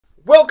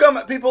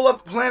Welcome, people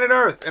of planet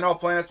Earth and all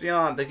planets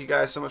beyond. Thank you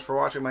guys so much for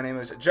watching. My name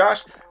is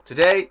Josh.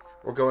 Today,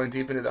 we're going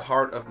deep into the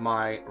heart of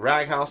my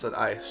rag house that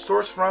I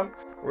sourced from.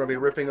 We're going to be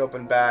ripping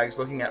open bags,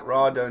 looking at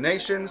raw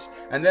donations,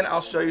 and then I'll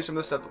show you some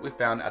of the stuff that we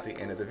found at the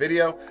end of the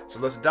video. So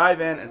let's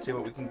dive in and see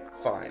what we can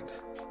find.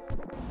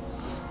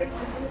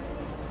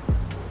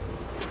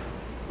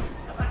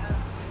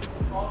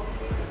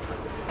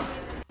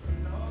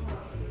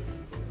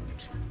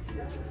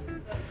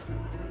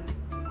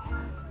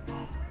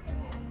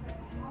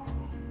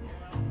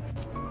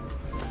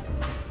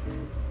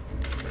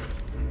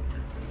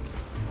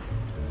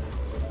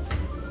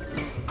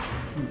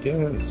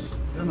 Guess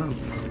denim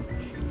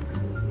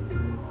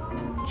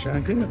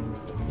jacket.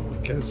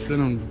 Guess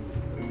denim.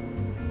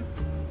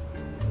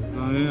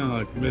 Oh yeah,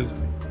 like mid.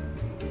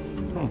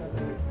 Huh.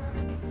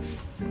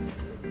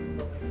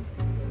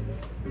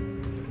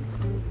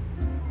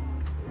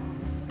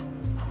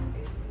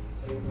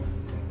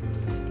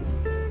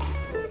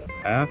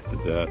 Half the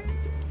debt.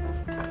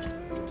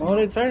 Well,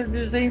 they tried to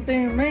do the same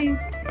thing to me.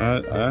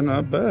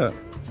 I bet.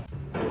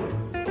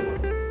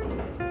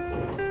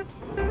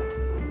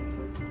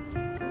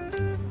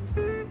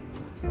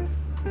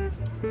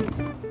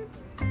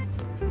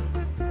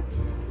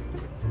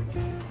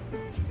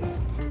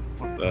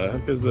 What the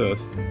heck is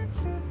this?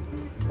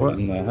 What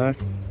in the heck?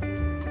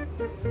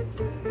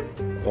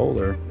 It's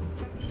older.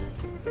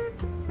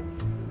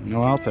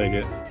 No, I'll take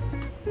it.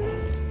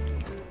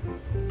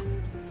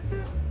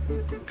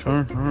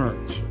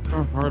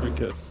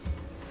 Carharticus.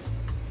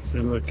 See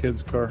another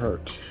kid's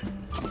Carhartt.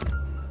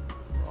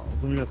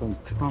 So we got some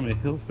Tommy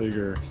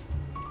Hilfiger.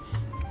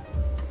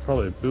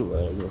 Probably a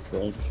bootleg, looks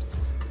like.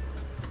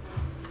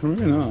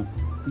 Maybe not.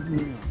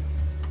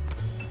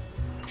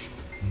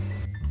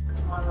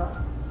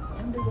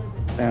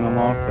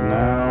 Panama for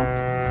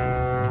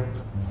now.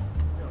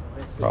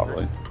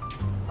 Probably.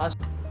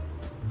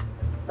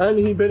 And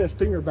he bit his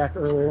finger back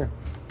earlier.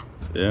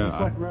 Yeah.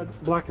 It's like red,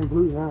 black, and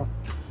blue now.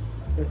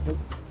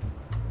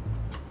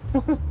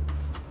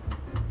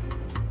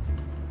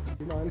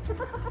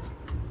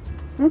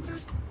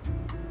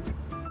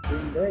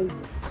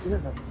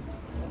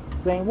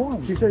 Same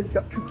one. She said you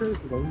got 2 pairs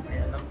today.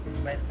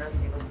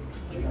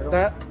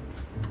 That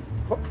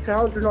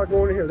Towers are not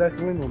going in here.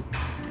 That's Wyndham.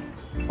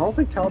 I don't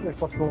think Towers are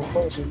supposed to go in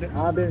close.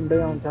 I've been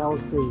down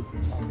Towers too.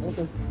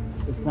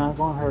 It's not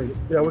going to hurt it.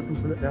 Yeah, we can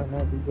put it down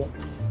now.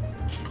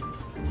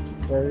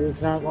 But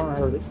it's not going to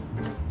hurt it.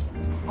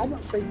 I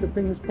don't think the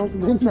thing is supposed to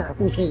be in there.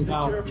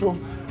 No. Careful.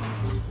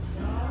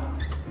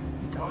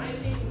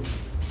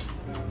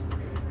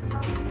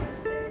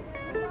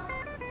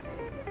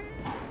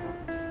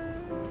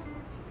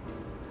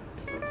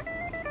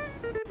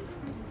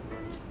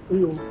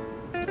 Ew.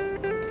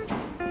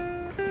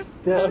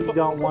 Tell you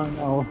don't want to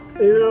know.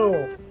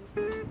 Ew.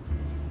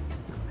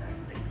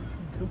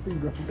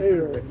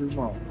 Ew.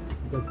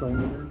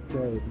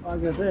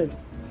 Like I said, the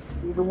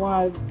reason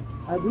why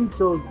I do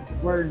chose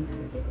wearing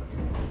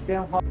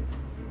down hot.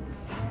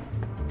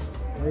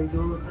 There you go,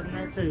 in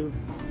there too.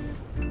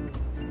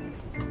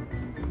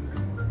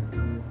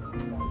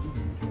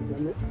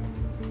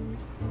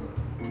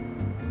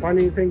 Find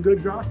anything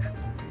good, Josh?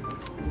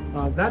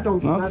 That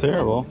don't. Not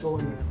terrible. Go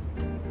in there.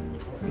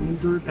 You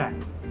do that.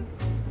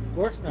 Of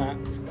course not.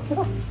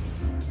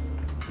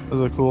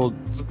 There's a cool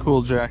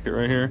jacket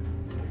right here.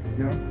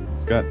 Yeah.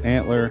 It's got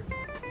antler,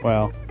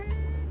 well,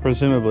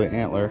 presumably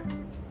antler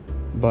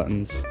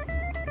buttons,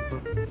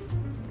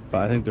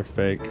 but I think they're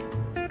fake.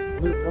 I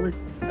don't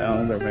think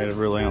they're made of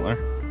real antler.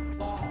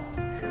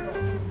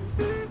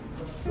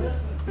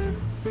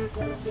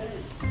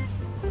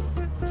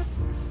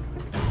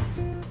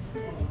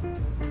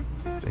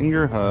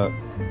 Finger hut.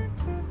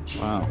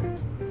 Wow.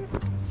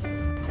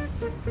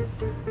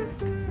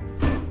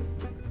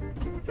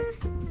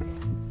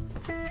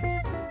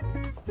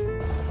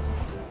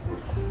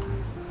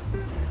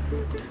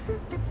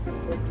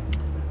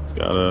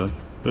 Got a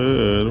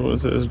what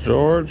is it?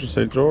 George? You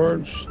say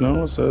George?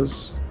 No, it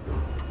says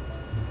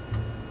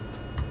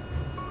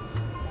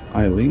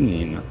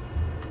Eileen.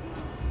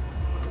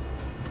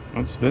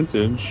 That's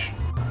vintage.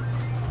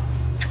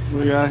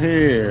 What we got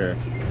here?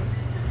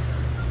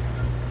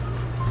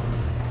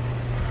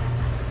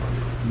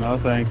 No,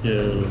 thank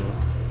you.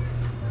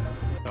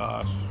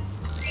 Gosh.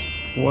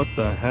 What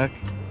the heck?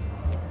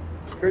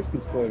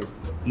 Christmas sweater.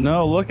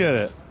 No, look at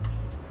it.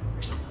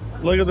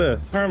 Look at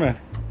this. Herman.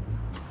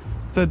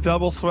 It's a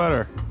double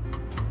sweater.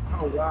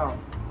 Oh, wow.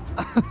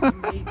 You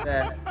need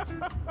that.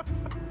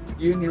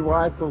 You and your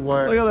wife will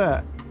wear. Look at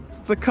that.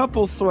 It's a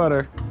couple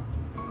sweater.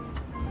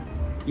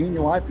 You and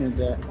your wife need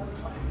that.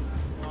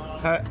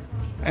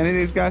 Any of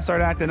these guys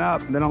start acting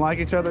up and they don't like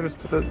each other,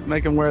 just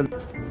make them wear.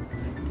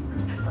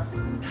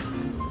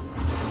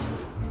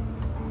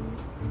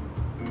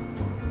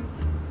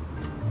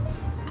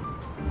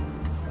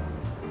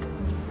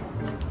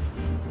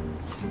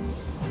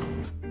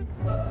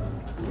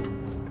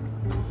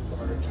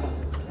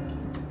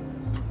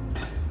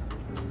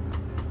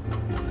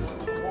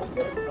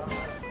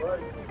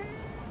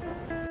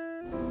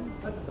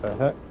 The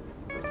heck?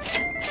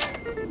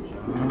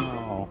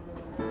 Wow.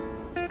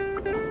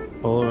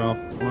 pull it off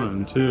 1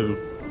 and 2,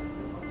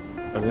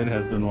 but it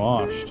has been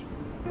washed.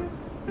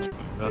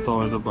 That's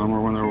always a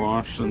bummer when they're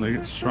washed and they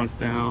get shrunk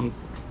down.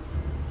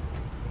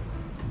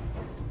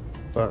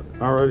 But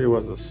already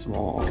was a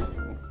small.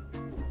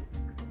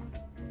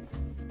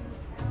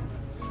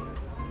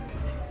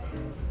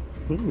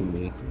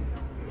 Ooh.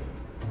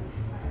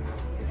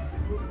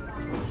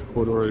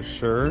 Corduroy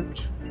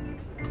shirt.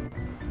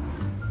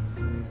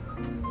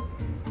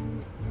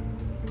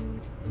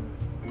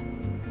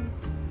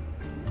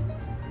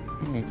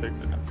 I'll take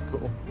that, that's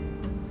cool.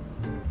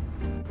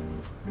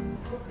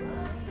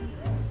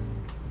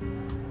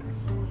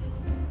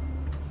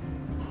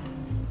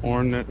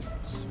 Hornet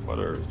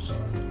sweaters.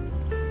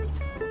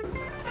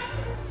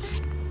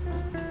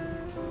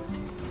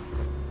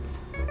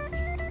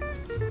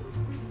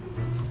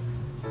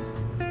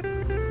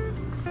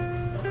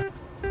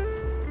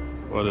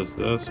 What is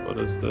this? What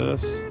is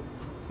this?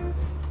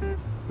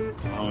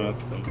 Oh,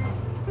 that's some.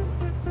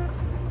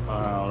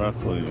 Wow,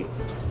 wrestling.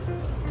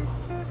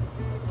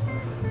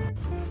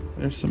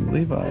 There's some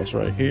Levi's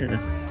right here.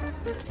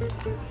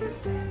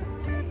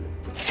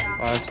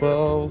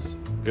 512s,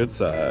 good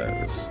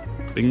size.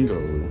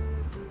 Bingo.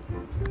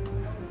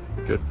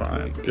 Good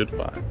find, good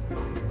find.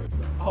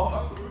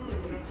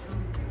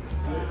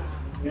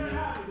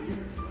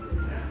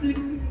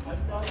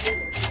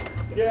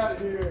 Get out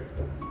of here.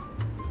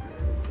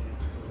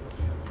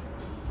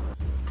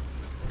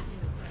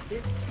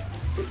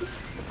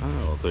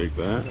 I'll take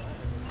that.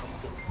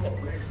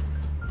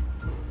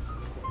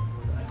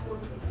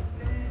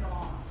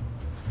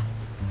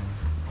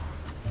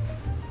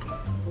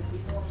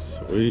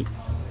 Sweet.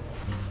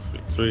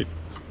 Sweet, sweet.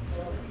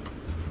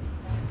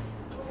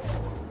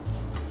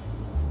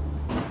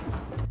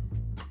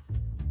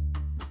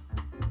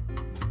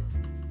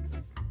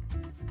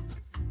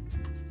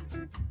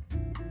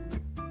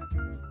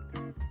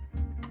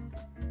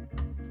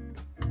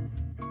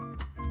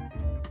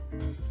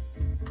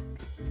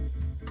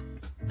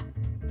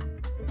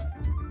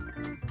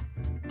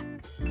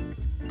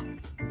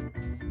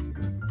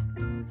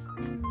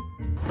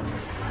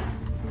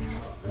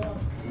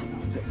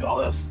 Take all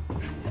this.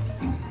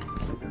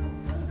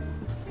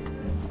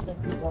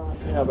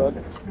 Yeah, bud.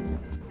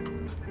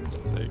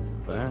 Take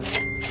that.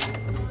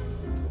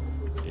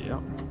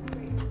 Yep.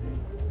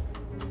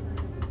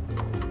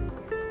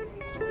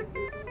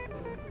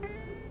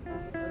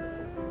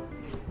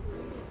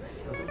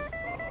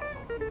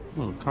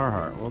 Oh,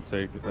 Carhartt. We'll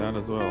take that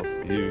as well.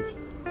 It's used.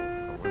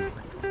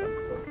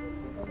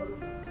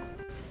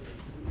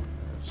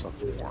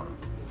 Something more.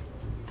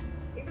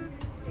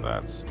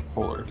 That's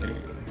Polar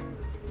King.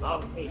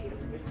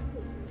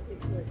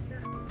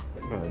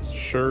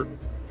 Shirt.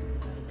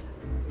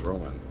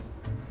 Roman.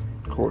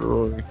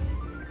 Corduroy.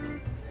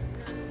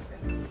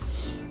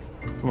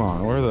 Come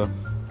on, where are the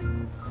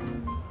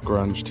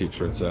grunge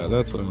t-shirts at?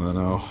 That's what I want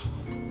to know.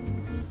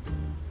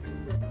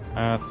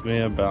 Ask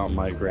me about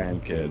my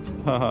grandkids.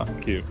 Haha,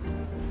 cute.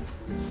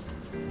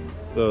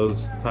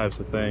 Those types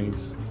of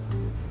things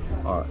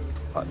are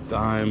a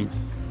dime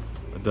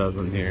a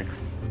dozen here.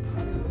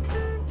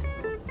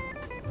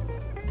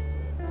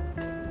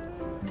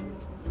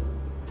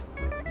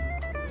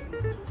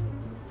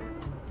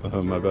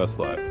 My best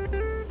life.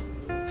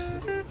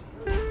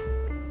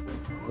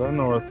 The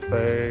North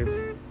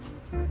Face.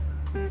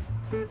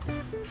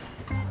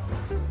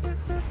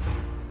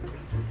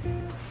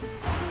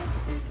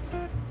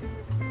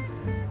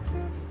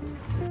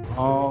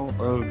 All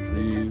of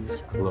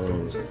these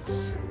clothes.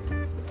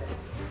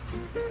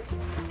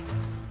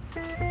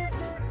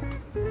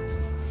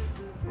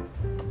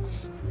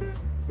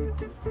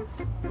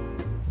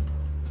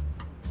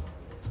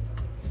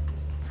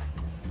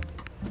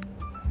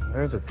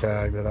 There's a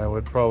tag that I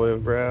would probably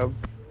have grabbed.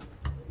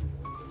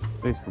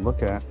 At least to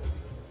look at.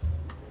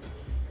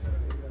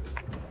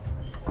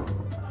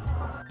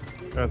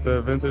 Got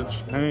the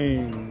vintage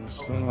Hanes.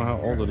 I don't know how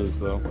old it is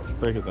though.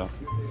 Take it though.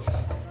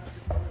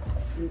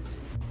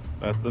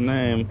 That's the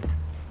name.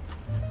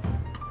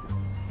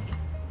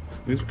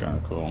 These are kind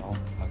of cool.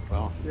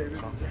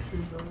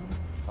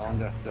 On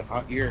the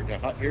hot ear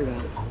one.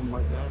 Oh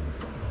my God.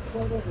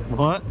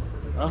 What?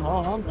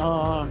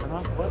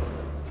 What?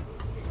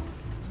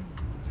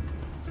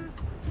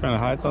 Trying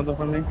to hide something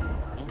from me?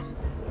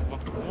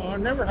 Oh, I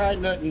never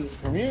hide nothing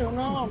from you.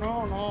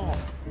 No.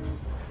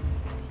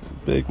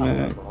 Big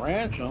man.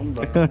 Ransom,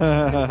 but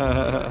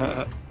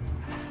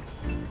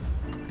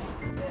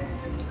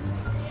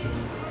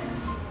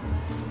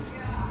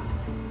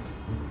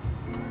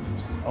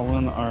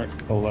Owen Art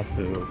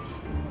Collective.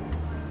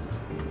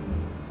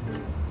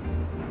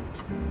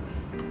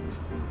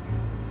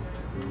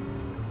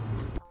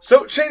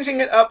 So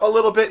changing it up a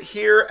little bit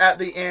here at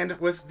the end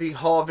with the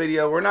haul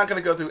video. We're not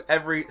going to go through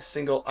every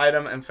single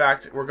item. In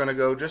fact, we're going to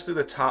go just through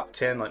the top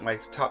 10, like my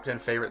top 10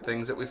 favorite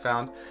things that we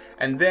found.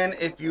 And then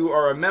if you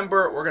are a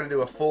member, we're going to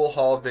do a full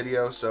haul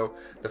video. So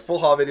the full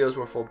haul videos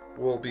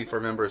will be for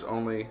members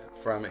only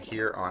from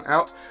here on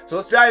out. So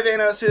let's dive in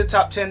and let's see the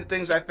top 10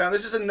 things I found.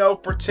 This is in no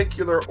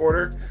particular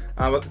order,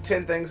 but the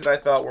 10 things that I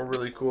thought were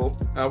really cool.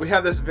 We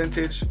have this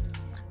vintage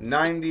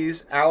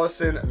 90s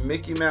Allison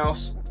Mickey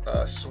Mouse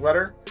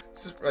sweater.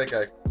 This is like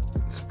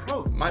this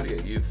probably might be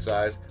a youth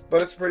size,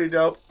 but it's pretty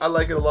dope. I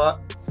like it a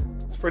lot.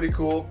 It's pretty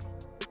cool.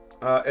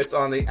 It's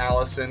on the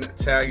Allison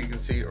tag, you can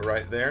see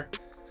right there.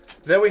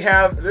 Then we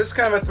have this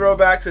kind of a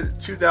throwback to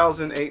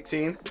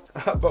 2018,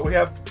 but we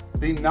have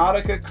the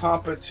Nautica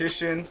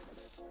competition.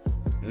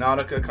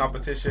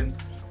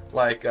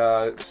 Like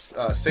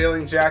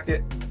sailing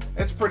jacket.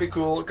 It's pretty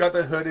cool. Got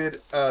the hooded,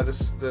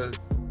 the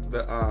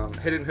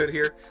hidden hood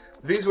here.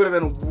 These would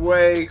have been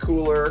way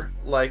cooler,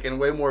 like, and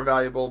way more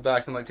valuable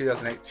back in like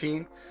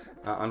 2018.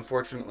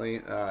 Unfortunately,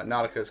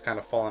 Nautica has kind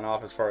of fallen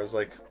off as far as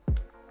like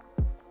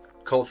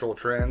cultural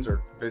trends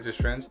or vintage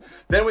trends.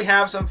 Then we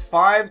have some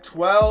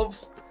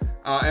 512s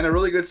and a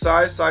really good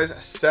size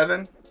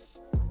 7.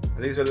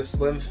 These are the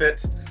slim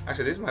fit.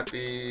 Actually,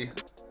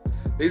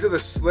 these are the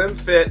slim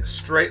fit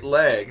straight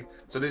leg.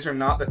 So these are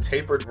not the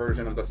tapered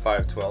version of the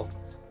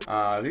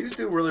 512. These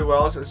do really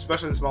well,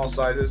 especially in small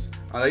sizes.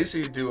 They used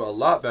to do a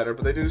lot better,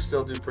 but they do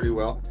still do pretty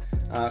well.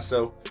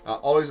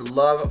 Always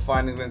love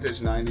finding vintage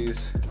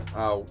 90s,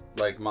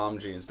 like mom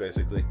jeans,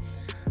 basically.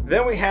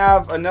 Then we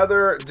have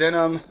another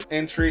denim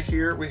entry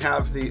here. We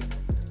have the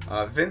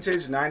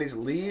vintage 90s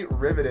Lee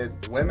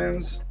riveted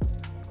women's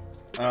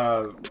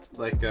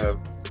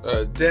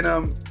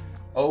denim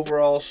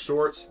overall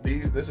shorts.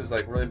 This is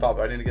like really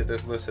popular. I need to get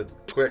this listed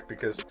quick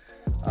because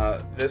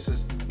this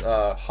is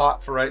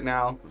hot for right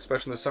now,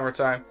 especially in the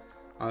summertime.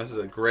 This is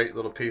a great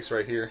little piece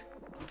right here.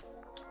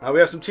 We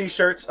have some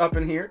t-shirts up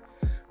in here.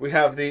 We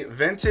have the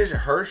vintage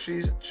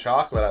Hershey's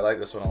chocolate. I like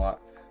this one a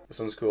lot. This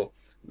one's cool.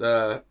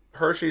 The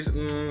Hershey's,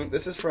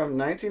 this is from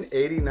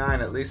 1989,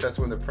 at least that's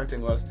when the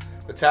printing was.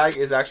 The tag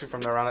is actually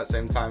from around that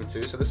same time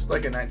too. So this is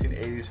like a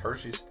 1980s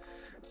Hershey's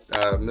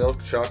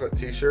milk chocolate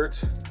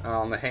t-shirt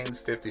on the Hanes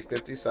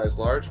 50/50 size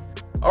large.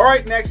 All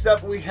right, next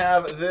up we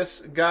have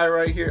this guy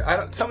right here.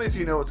 Tell me if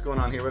you know what's going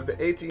on here. We have the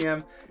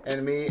ATM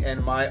and me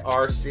and my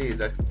RC,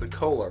 that's the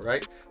cola,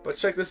 right? But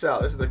check this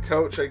out. This is the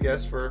coach, I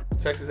guess, for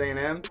Texas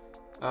A&M,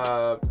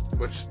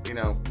 which, you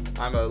know,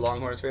 I'm a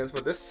Longhorns fan,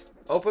 but this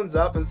opens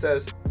up and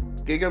says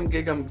Gig'em,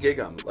 Gig'em,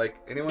 Gig'em. Like,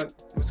 anyone,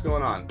 what's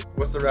going on?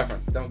 What's the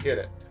reference? Don't get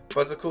it.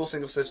 But it's a cool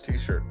single stitch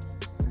t-shirt.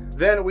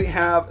 Then we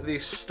have the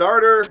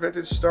starter,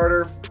 vintage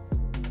starter,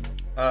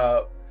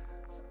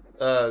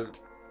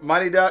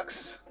 Mighty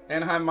Ducks,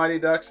 Anaheim Mighty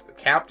Ducks, the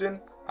captain,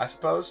 I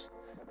suppose.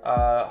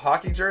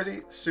 Hockey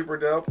jersey, super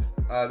dope.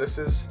 This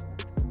is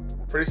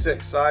pretty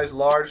sick, size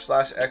large /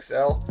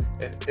 XL.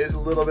 It is a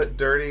little bit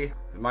dirty.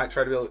 You might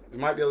be able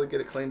to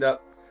get it cleaned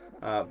up,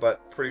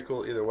 but pretty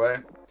cool either way.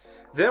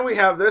 Then we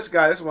have this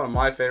guy. This is one of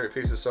my favorite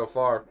pieces so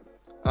far.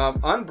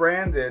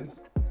 Unbranded,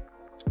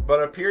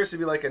 but appears to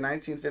be like a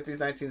 1950s,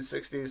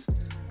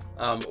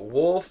 1960s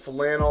wool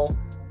flannel,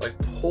 like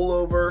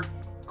pullover,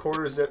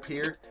 quarter zip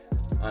here.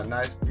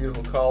 Nice,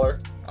 beautiful collar,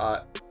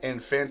 in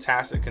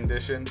fantastic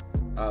condition.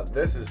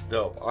 This is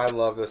dope. I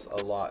love this a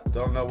lot.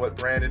 Don't know what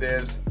brand it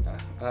is.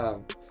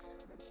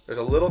 There's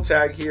a little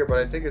tag here, but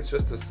I think it's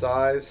just the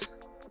size.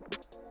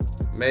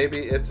 Maybe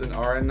it's an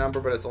RN number,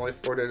 but it's only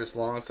 4 digits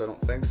long, so I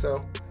don't think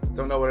so.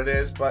 Don't know what it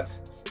is, but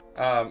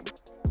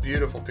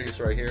beautiful piece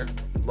right here.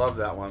 Love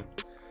that one.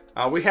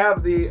 We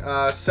have the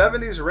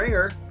 70s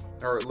ringer,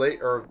 or late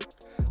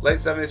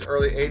 70s,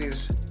 early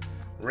 80s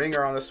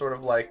ringer on this sort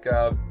of like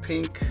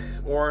pink,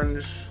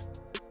 orange,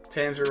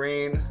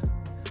 tangerine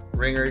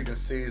ringer. You can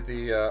see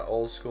the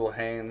old school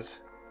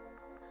Hanes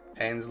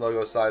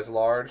logo size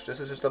large.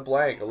 This is just a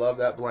blank. I love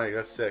that blank.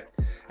 That's sick.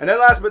 And then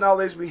last but not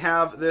least, we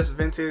have this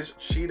vintage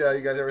cheetah.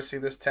 You guys ever see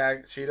this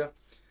tag, cheetah?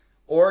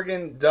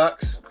 Oregon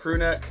Ducks crew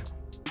neck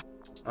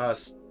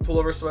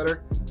pullover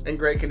sweater in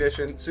great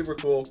condition. Super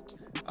cool.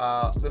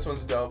 This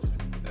one's dope,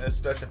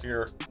 especially if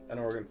you're an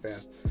Oregon fan.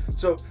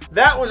 So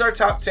that was our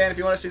top 10. If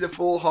you want to see the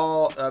full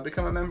haul,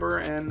 become a member,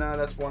 and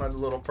that's one of the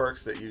little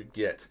perks that you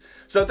get.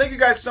 So thank you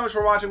guys so much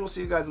for watching. We'll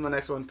see you guys in the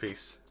next one.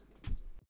 Peace.